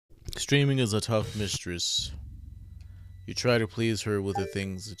Streaming is a tough mistress. You try to please her with the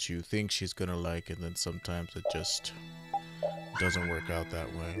things that you think she's gonna like, and then sometimes it just doesn't work out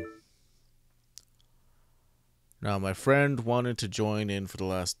that way. Now, my friend wanted to join in for the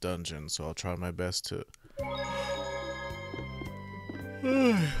last dungeon, so I'll try my best to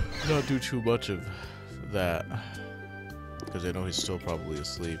not do too much of that, because I know he's still probably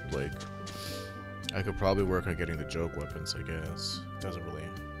asleep. Like, I could probably work on getting the joke weapons, I guess. Doesn't really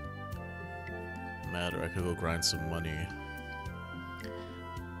matter. I could go grind some money.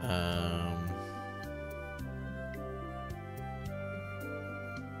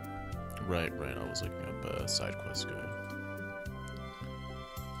 Right. I was looking up a side quest guide.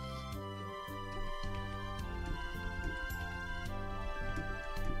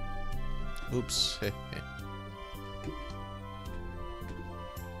 Oops.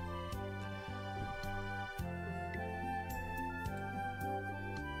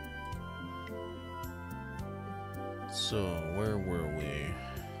 So, where were we?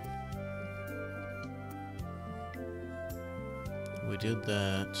 We did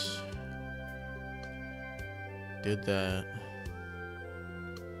that. Did that.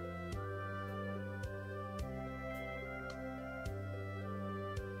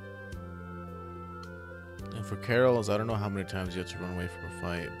 And for Carol's, I don't know how many times you have to run away from a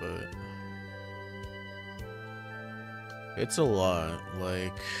fight, but it's a lot.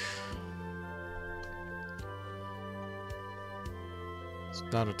 Like, it's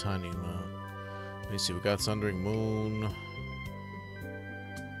not a tiny amount. Let me see, we got Sundering Moon.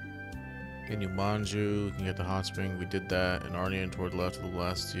 In Yumanju, we can get the hot spring. We did that. And Arnian toward the left of the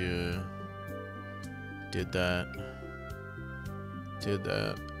last year. Did that. Did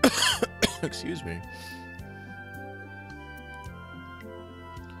that. Excuse me.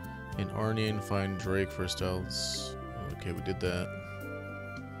 In Arnian, find Drake for stealths. Okay, we did that.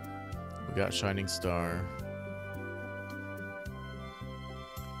 We got Shining Star.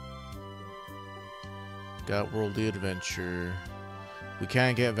 Got Worldly Adventure. We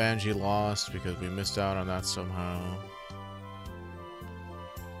can't get Vanjie Lost because we missed out on that somehow.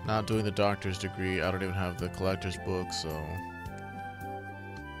 Not doing the doctor's degree. I don't even have the collector's book, so.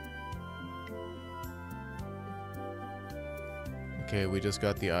 Okay, we just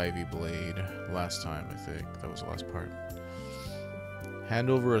got the Ivy Blade last time, I think. That was the last part.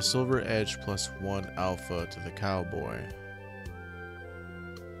 Hand over a Silver Edge +1 alpha to the cowboy.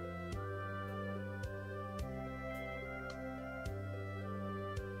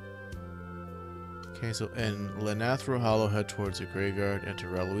 Okay, so in Lenathro Hollow, head towards the graveyard, enter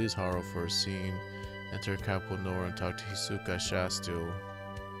Reluise Hollow for a scene, enter Capo Nor and talk to Hisuka Shastil.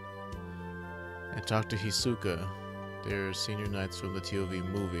 And talk to Hisuka. They're senior knights from the TOV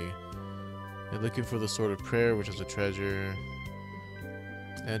movie. They're looking for the Sword of Prayer, which is a treasure.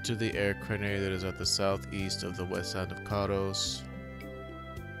 Enter the air crenary that is at the southeast of the west side of Kados.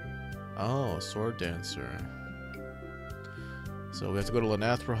 Oh, Sword Dancer. So we have to go to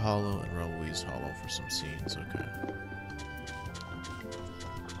Lenathra Hollow and Reluise Hollow for some scenes, okay.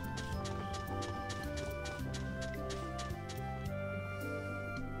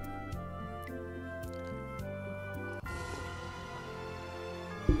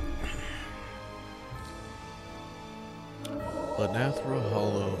 Lenathra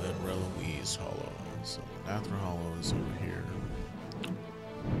Hollow and Reluise Hollow. So Lenathra Hollow is over here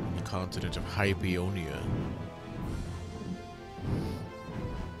on the continent of Hypeonia.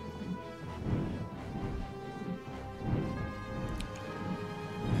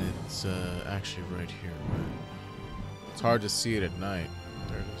 It's actually right here, right? It's hard to see it at night.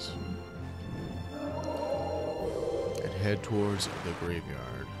 There it is. And head towards the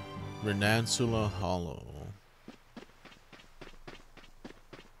graveyard. Renansula Hollow.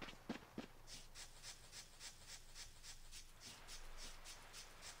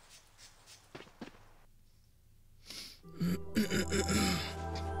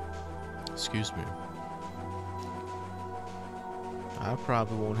 Excuse me. I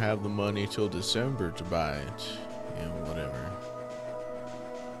probably won't have the money till December to buy it. You know, whatever.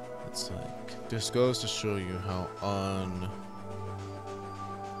 It's like, this goes to show you how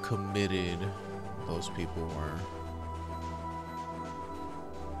uncommitted those people were.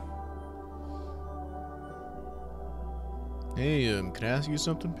 Hey, can I ask you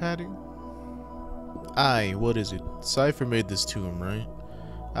something, Patty? Aye, what is it? Cypher made this tomb, right?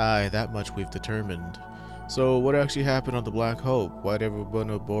 Aye, that much we've determined. So, what actually happened on the Black Hope? Why'd everyone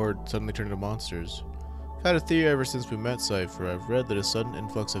aboard suddenly turn into monsters? I've had a theory ever since we met Cypher. I've read that a sudden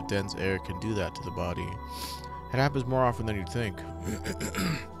influx of dense air can do that to the body. It happens more often than you'd think.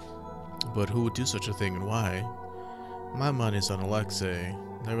 But who would do such a thing and why? My money's on Alexei.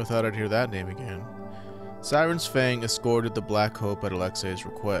 Never thought I'd hear that name again. Siren's Fang escorted the Black Hope at Alexei's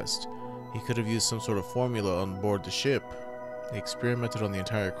request. He could have used some sort of formula on board the ship. He experimented on the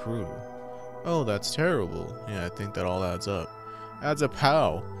entire crew. Oh, that's terrible. Yeah, I think that all adds up. Adds up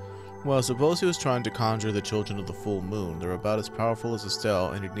how? Well, suppose he was trying to conjure the children of the full moon. They're about as powerful as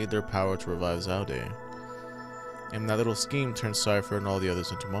Estelle, and he'd need their power to revive Zaude. And that little scheme turned Cypher and all the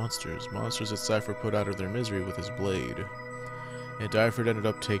others into monsters. Monsters that Cypher put out of their misery with his blade. And Dyford ended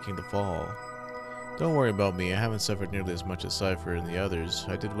up taking the fall. Don't worry about me, I haven't suffered nearly as much as Cypher and the others.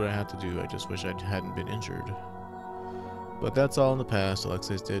 I did what I had to do, I just wish I hadn't been injured. But that's all in the past,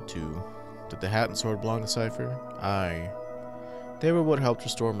 Alexei's dead too. Did the hat and sword belong to Cypher? Aye. They were what helped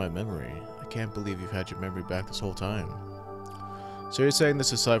restore my memory. I can't believe you've had your memory back this whole time. So you're saying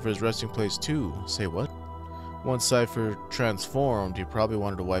this is Cypher's resting place too? Say what? Once Cypher transformed, he probably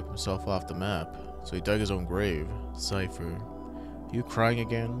wanted to wipe himself off the map. So he dug his own grave. Cypher. You crying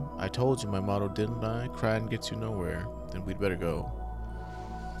again? I told you my motto, didn't I? Crying gets you nowhere. Then we'd better go.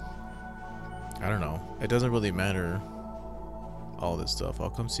 I don't know. It doesn't really matter. All this stuff. I'll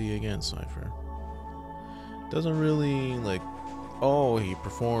come see you again, Cypher. Doesn't really, like... Oh, he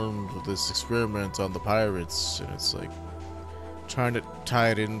performed this experiment on the pirates, and it's like trying to tie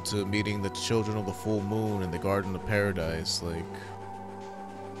it into meeting the children of the full moon in the Garden of Paradise. Like,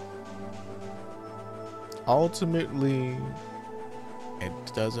 ultimately, it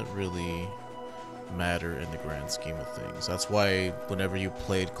doesn't really matter in the grand scheme of things. That's why whenever you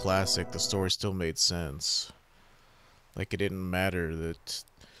played Classic, the story still made sense. Like, it didn't matter that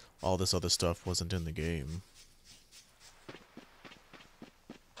all this other stuff wasn't in the game.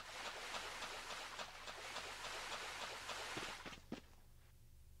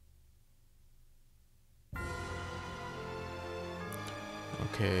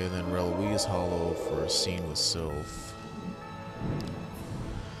 Okay, then Relouise Hollow for a scene with Sylph.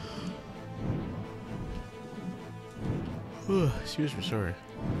 Excuse me, sorry.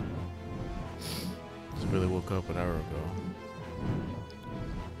 Just really woke up an hour ago.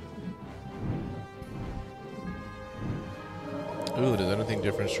 Ooh, does anything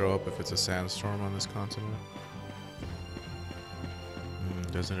different show up if it's a sandstorm on this continent?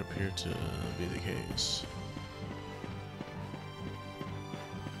 Doesn't appear to be the case.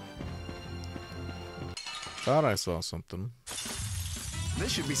 Thought I saw something.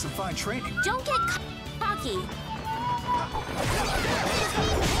 This should be some fine training. Don't get cocky.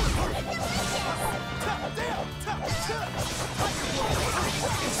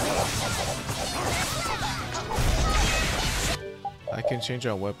 I can change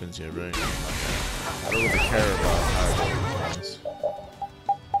out weapons here, right? I don't really care about how it is.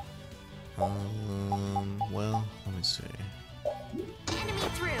 Well, let me see. Enemy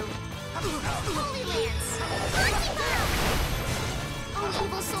through. Holy Lance. Oh,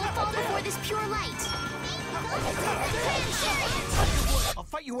 evil soul, fall before this pure light. I'll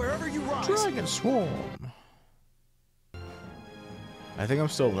fight you wherever you rise. Dragon Swarm. I think I'm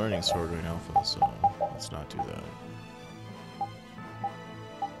still learning Sword Ring Alpha, so let's not do that.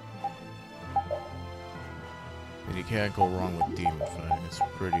 And you can't go wrong with Demon Fang. It's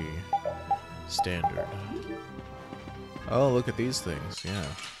pretty standard. Oh, look at these things. Yeah.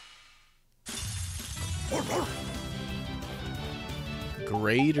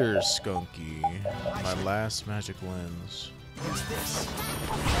 Greater Skunky. My last magic lens. Use this.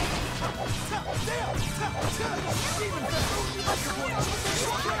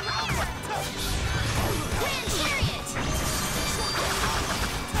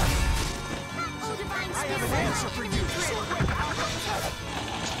 I have an answer for you.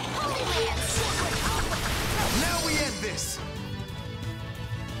 Holy Lance. Now we end this.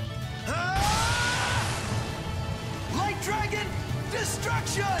 Light Dragon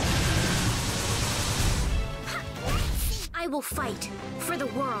Destruction! I will fight for the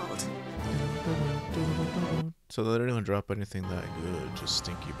world. So they didn't even drop anything that good, just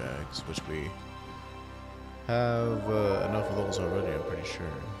stinky bags, which we have enough of those already, I'm pretty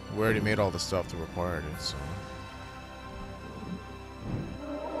sure. We already made all the stuff that required it, so...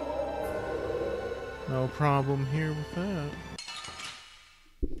 No problem here with that.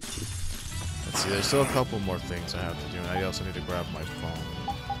 Let's see, there's still a couple more things I have to do, and I also need to grab my phone.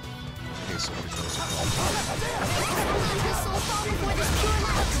 In case somebody tries to call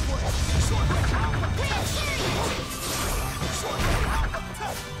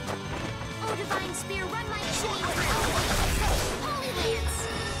Oh, divine spear, run my chain Holy Lance.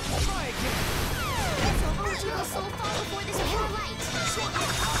 Try again. Oh, evil soul, fall before this pure light.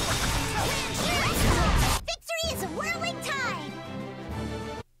 Victory is a whirling tide.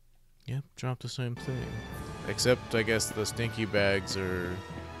 Yep, drop the same thing. Except, I guess, the stinky bags are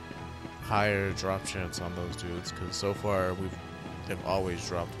higher drop chance on those dudes, because so far they've always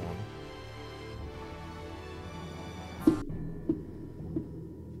dropped one.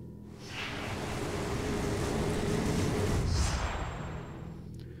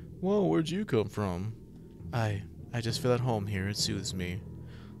 Whoa, where'd you come from? I just feel at home here. It soothes me.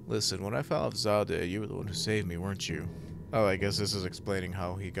 Listen, when I fell off Zade, you were the one who saved me, weren't you? Oh, I guess this is explaining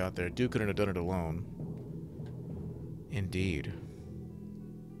how he got there. Duke couldn't have done it alone. Indeed.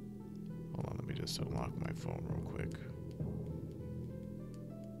 Hold on, let me just unlock my phone real quick.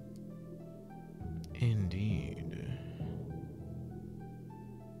 Indeed.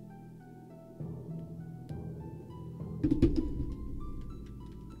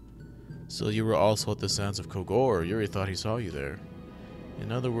 So you were also at the sands of Kogor. Yuri thought he saw you there.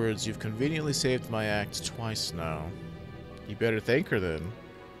 In other words, you've conveniently saved my act twice now. You better thank her then.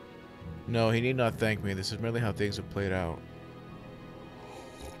 No, he need not thank me. This is merely how things have played out.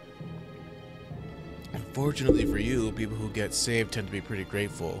 Unfortunately for you, people who get saved tend to be pretty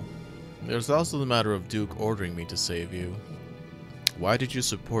grateful. There's also the matter of Duke ordering me to save you. Why did you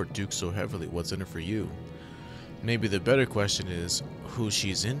support Duke so heavily? What's in it for you? Maybe the better question is, who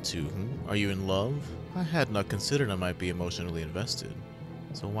she's into, Are you in love? I had not considered I might be emotionally invested.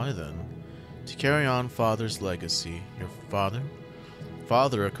 So why then? To carry on Father's legacy. Your father?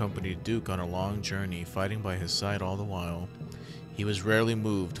 Father accompanied Duke on a long journey, fighting by his side all the while. He was rarely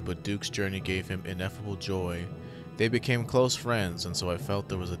moved, but Duke's journey gave him ineffable joy. They became close friends, and so I felt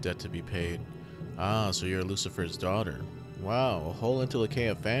there was a debt to be paid. Ah, so you're Lucifer's daughter. Wow, a whole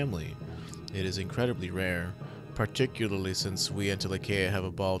Antilochaea family. It is incredibly rare, particularly since we Antilochaea have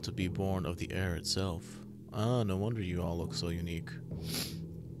a ball to be born of the air itself. Ah, no wonder you all look so unique.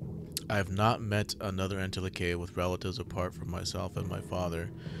 I have not met another Antilochaea with relatives apart from myself and my father,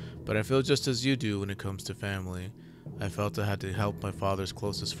 but I feel just as you do when it comes to family. I felt I had to help my father's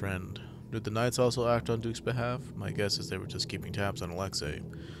closest friend. Did the Knights also act on Duke's behalf? My guess is they were just keeping tabs on Alexei.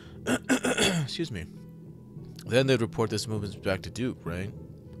 Excuse me. Then they'd report this movement back to Duke, right?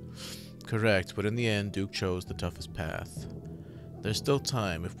 Correct, but in the end, Duke chose the toughest path. There's still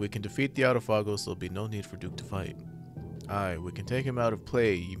time. If we can defeat the Autophagos, there'll be no need for Duke to fight. Aye, we can take him out of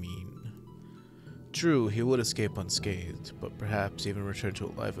play, you mean? True, he would escape unscathed, but perhaps even return to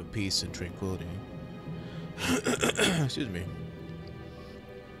a life of peace and tranquility. Excuse me.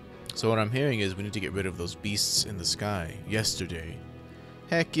 So what I'm hearing is we need to get rid of those beasts in the sky. Yesterday.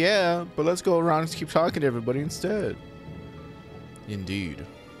 Heck yeah, but let's go around and keep talking to everybody instead. Indeed.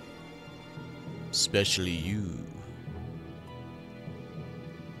 Especially you.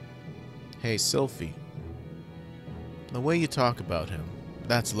 Hey, Sylphie. The way you talk about him,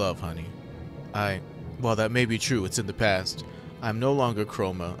 that's love, honey. Well, that may be true, it's in the past. I'm no longer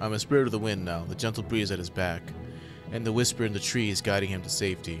Chroma. I'm a spirit of the wind now, the gentle breeze at his back, and the whisper in the trees guiding him to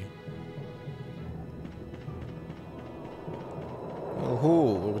safety. Oh,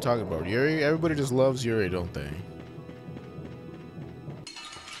 who? What are we talking about? Yuri? Everybody just loves Yuri, don't they?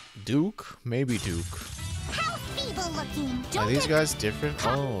 Duke? Maybe Duke. How feeble looking! Are these guys different?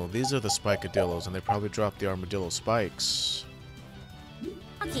 Oh, these are the Spikadillos, and they probably dropped the Armadillo spikes.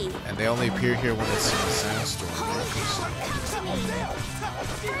 And they only appear here when it's in a sandstorm.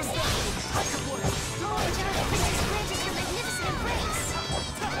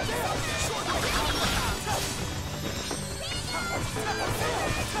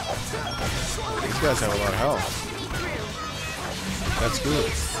 These guys have a lot of health. That's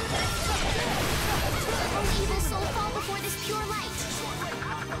good.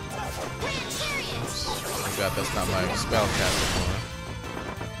 Oh god, that's not my spell cast anymore.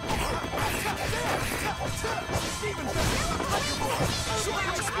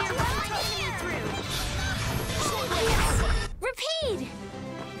 Repeat!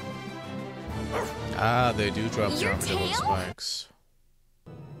 Ah, they do drop the Armadillo spikes.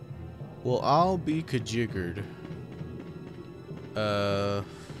 Well, I'll be kajiggered.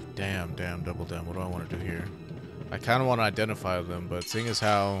 Damn, double damn. What do I want to do here? I kind of want to identify them, but seeing as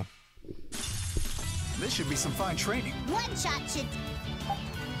how... This should be some fine training. One shot should...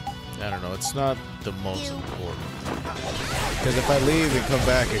 I don't know, it's not the most important. Because if I leave and come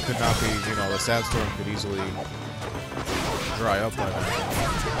back, it could not be, you know, the sandstorm could easily dry up by then.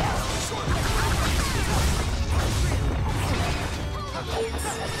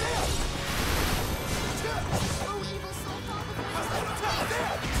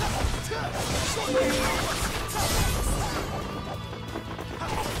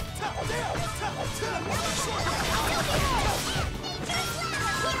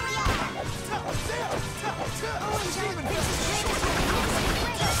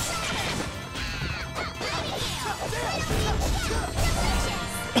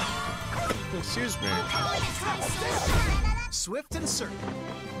 Excuse me. Swift and certain.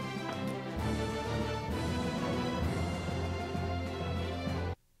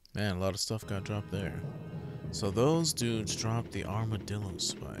 Man, a lot of stuff got dropped there. So those dudes dropped the armadillo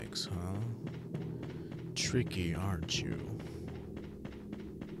spikes, huh? Tricky, aren't you?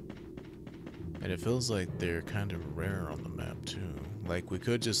 And it feels like they're kind of rare on the map too. Like we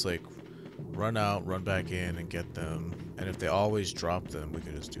could just like run out, run back in and get them. And if they always drop them, we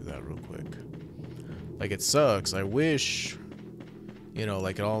could just do that real quick. Like it sucks. I wish, you know,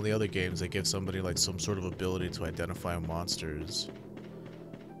 like in all the other games, they give somebody like some sort of ability to identify monsters.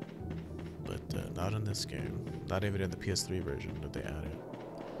 But not in this game. Not even in the PS3 version that they added.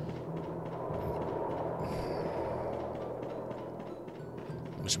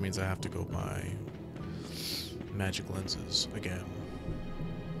 Which means I have to go buy magic lenses again.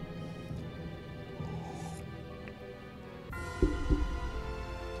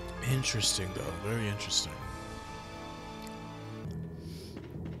 Interesting though, very interesting.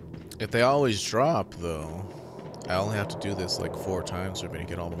 If they always drop though, I only have to do this like 4 times for me to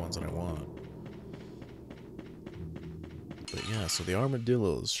get all the ones that I want. But yeah, so the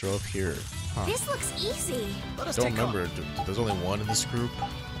armadillos show up here. Huh. This looks easy. I don't remember, there's only one in this group?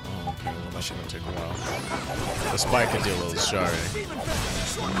 Oh, okay, well that's gonna take a while. The spikadillos, sorry.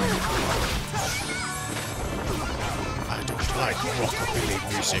 I don't like rockabilly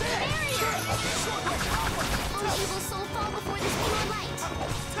music. All evil soul fall before this pure light.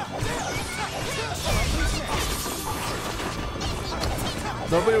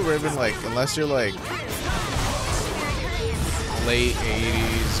 Nobody would even like, unless you're like late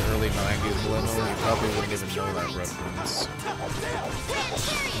 80s, early 90s millennial, you probably wouldn't even know that reference.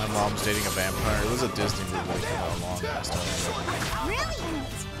 My mom's dating a vampire. It was a Disney movie that came out a long ass time ago. Brilliant.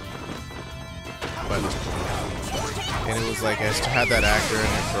 By this point. And it was like, it had that actor in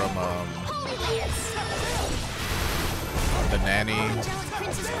it from The Nanny.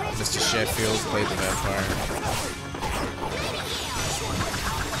 Mr. Sheffield played the vampire.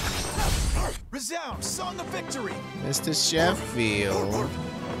 Resound, song of victory. Mr. Sheffield,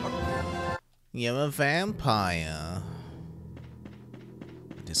 you're a vampire.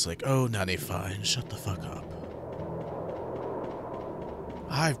 And it's like, oh, Nanny, fine, shut the fuck up.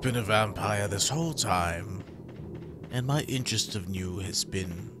 I've been a vampire this whole time, and my interest in you has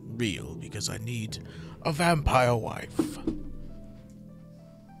been real because I need a vampire wife.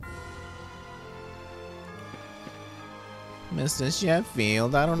 Mr.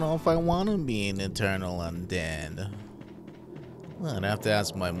 Sheffield, I don't know if I want to be an eternal undead. Well, I'd have to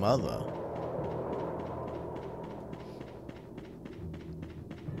ask my mother.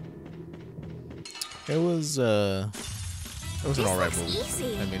 It was an alright movie.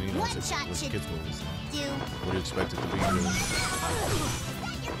 Easy. I mean, you know, it's kids' movies. What do you expect it to be? Really?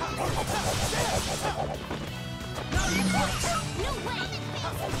 No way.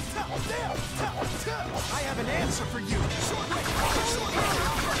 I have an answer for you.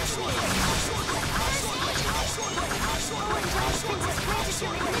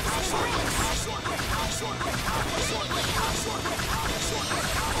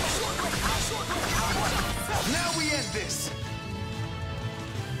 Now we end this.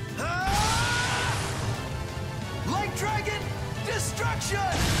 Light Dragon,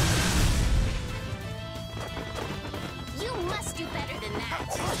 destruction! You must do better than that.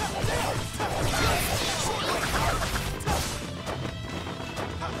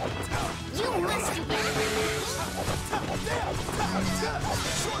 You must do better than that.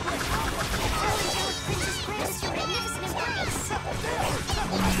 Tell Angelic Princess Grace your magnificent embrace.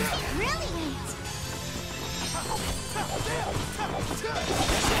 Brilliant.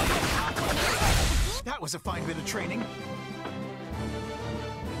 That was a fine bit of training.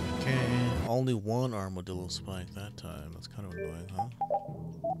 Okay, only one armadillo spike that time. That's kind of annoying, huh?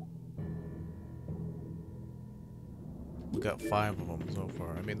 We got 5 of them so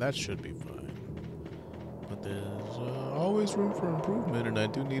far. I mean, that should be fine. But there's always room for improvement, and I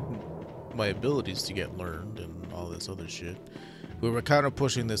do need my abilities to get learned and all this other shit. We were kind of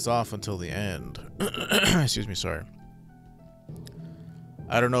pushing this off until the end. Excuse me, sorry.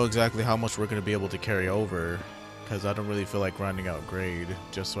 I don't know exactly how much we're going to be able to carry over, because I don't really feel like grinding out grade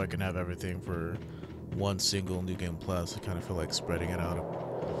just so I can have everything for one single New Game Plus. I kind of feel like spreading it out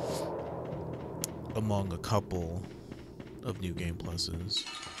among a couple of New Game Pluses.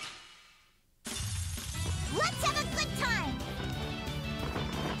 Let's have a good time.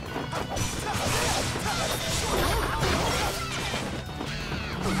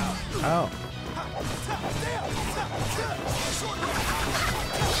 Ow.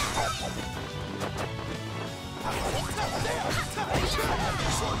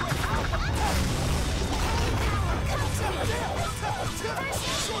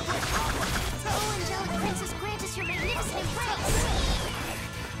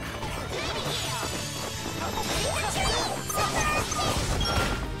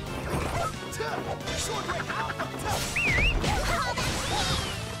 Short range alpha. Oh, that's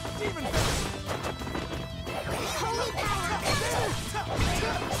Demon holy power!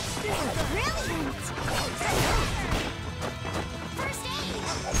 Brilliant! First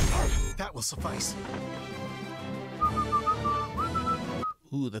aid! That will suffice.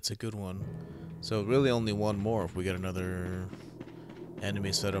 Ooh, that's a good one. So really only one more if we get another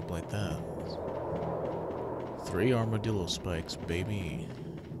enemy set up like that. 3 armadillo spikes, baby.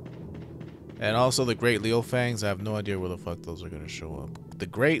 And also the Great Leo Fangs, I have no idea where the fuck those are going to show up. The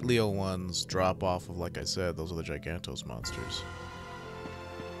Great Leo ones drop off of, like I said, those are the Gigantos monsters.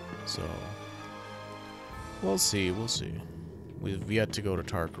 So, we'll see, we'll see. We've yet to go to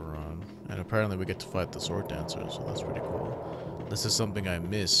Tarkaron, and apparently we get to fight the Sword Dancer, so that's pretty cool. This is something I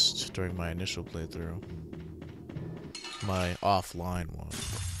missed during my initial playthrough. My offline one.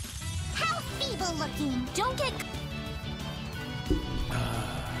 How feeble looking! Don't get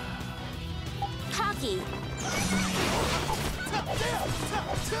cocky!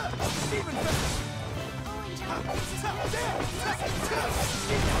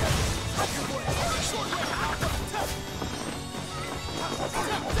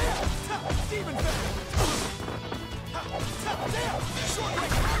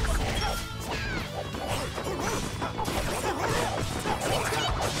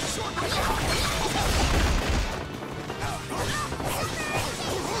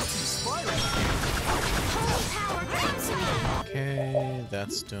 Okay,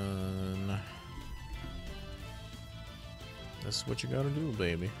 that's done. That's what you gotta do,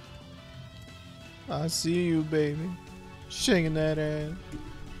 baby. I see you, baby. Shaking that ass.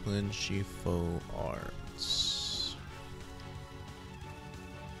 Linshifo Arts.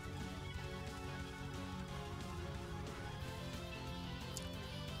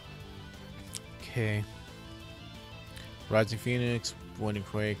 Okay. Rising Phoenix, Winning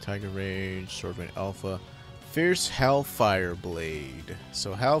Quake, Tiger Rage, Swordman Alpha, Fierce Hellfire Blade.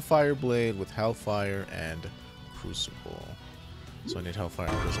 So Hellfire Blade with Hellfire and Crucible. So I need Hellfire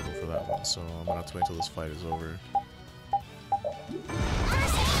Invisible for that one, so I'm gonna have to wait until this fight is over. Brilliant!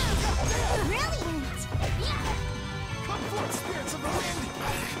 Come forth, spirits of the wind!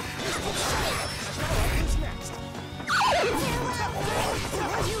 Who's next?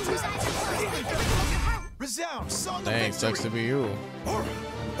 Resound, song of Thanks, victory! sucks to be you.